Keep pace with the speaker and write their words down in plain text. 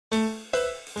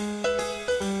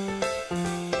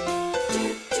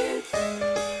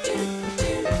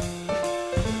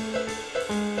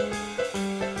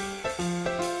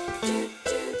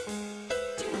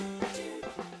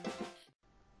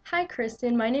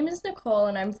Kristin. My name is Nicole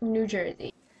and I'm from New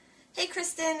Jersey. Hey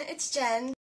Kristin, it's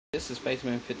Jen. This is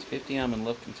Spaceman 5050. I'm in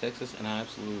Lufkin, Texas, and I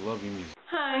absolutely love your music.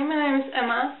 Hi, my name is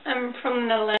Emma. I'm from the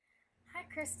Netherlands. Hi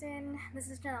Kristin, this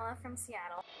is Janella from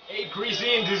Seattle. Hey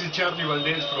Kristin, this is Charlie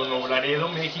Valdez from Nuevo Laredo,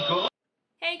 Mexico.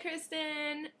 Hey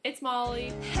Kristin, it's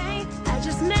Molly. Hey, I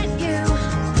just met you,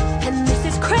 and this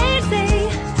is crazy,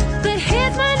 but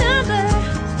here's my number,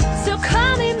 so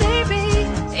call me maybe.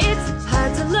 It's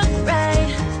hard to look right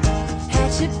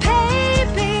at your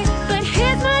baby, but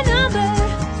here's my number,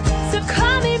 so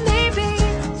call me maybe.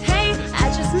 Hey,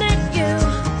 I just met you,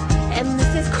 and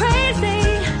this is crazy,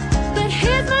 but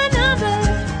here's my number,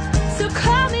 so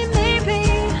call me maybe.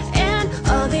 And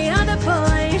all the other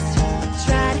boys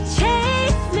try to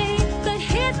chase me, but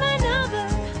here's my number,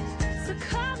 so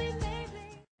call me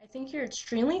maybe. I think you're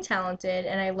extremely talented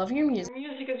and I love your music.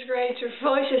 Your music is great, your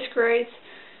voice is great,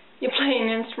 you play an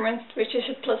instrument, which is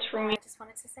a plus for me. I just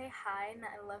wanted to say hi and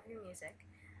that I love your music.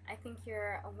 I think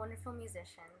you're a wonderful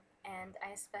musician, and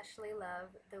I especially love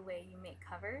the way you make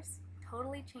covers,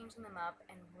 totally changing them up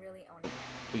and really owning it.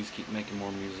 Please keep making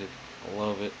more music. I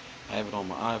love it. I have it on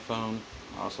my iPhone.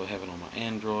 I also have it on my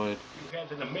Android. You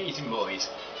have an amazing voice.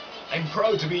 I'm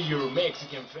proud to be your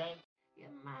Mexican fan. Your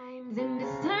mind's in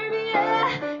Serbia.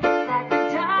 It's like the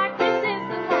darkness is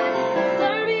the light.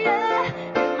 Serbia,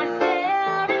 am I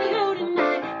staring you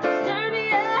tonight?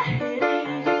 Serbia, it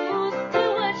ain't used to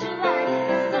what you like.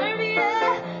 Serbia,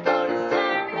 oh to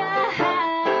Serbia.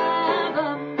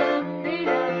 Bum dum dee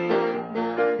dum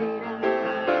dum dum dee dum.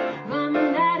 Bum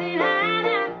da dee da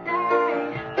da da.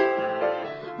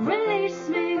 Release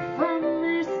me from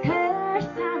this curse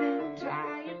I've been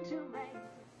trying to make.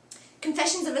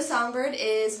 Confessions of a Songbird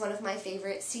is one of my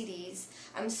favorite CDs.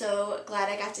 I'm so glad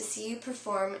I got to see you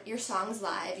perform your songs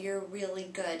live. You're really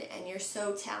good and you're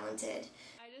so talented.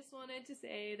 I just wanted to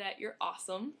say that you're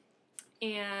awesome,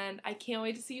 and I can't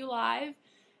wait to see you live,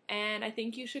 and I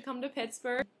think you should come to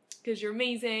Pittsburgh because you're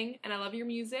amazing, and I love your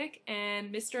music,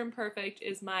 and Mr. Imperfect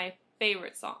is my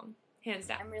favorite song, hands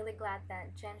down. I'm really glad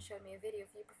that Jen showed me a video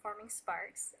of you performing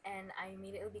Sparks, and I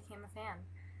immediately became a fan.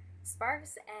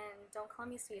 Sparks and Don't Call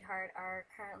Me Sweetheart are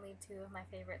currently two of my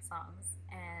favorite songs,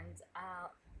 and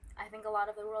I think a lot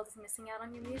of the world is missing out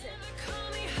on your music. Call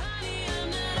me honey,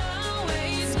 I'm not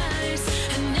always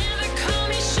nice. And never call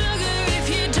me sugar if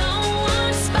you don't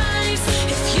want spice.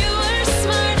 If you were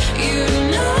smart,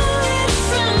 you'd know it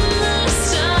from the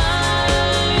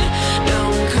start.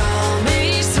 Don't call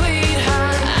me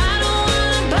sweetheart. I don't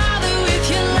wanna bother with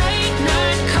your late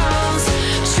night calls.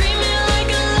 Treat me like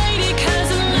a lady,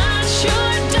 'cause I'm not your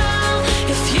doll.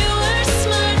 If you were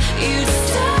smart, you'd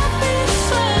stop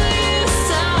before you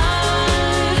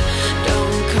start.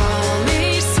 Don't call me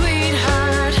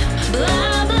sweetheart.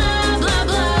 Blah, blah, blah,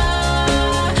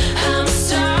 blah. I'm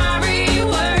sorry,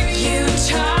 were you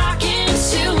talking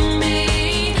to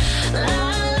me? La,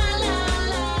 la, la,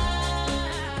 la.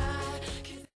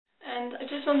 And I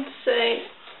just want to say,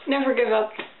 never give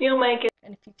up, you'll make it.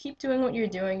 And if you keep doing what you're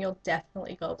doing, you'll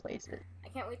definitely go places. I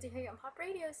can't wait to hear you on pop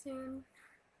radio soon.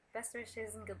 Best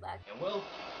wishes and good luck. And well,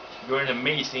 you're an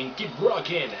amazing. Keep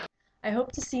rocking. I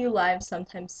hope to see you live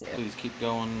sometime soon. Please keep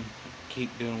going.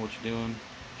 Keep doing what you're doing.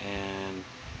 And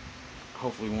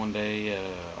hopefully one day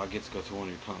I'll get to go to one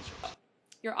of your concerts.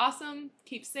 You're awesome.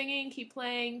 Keep singing, keep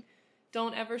playing.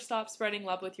 Don't ever stop spreading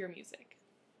love with your music.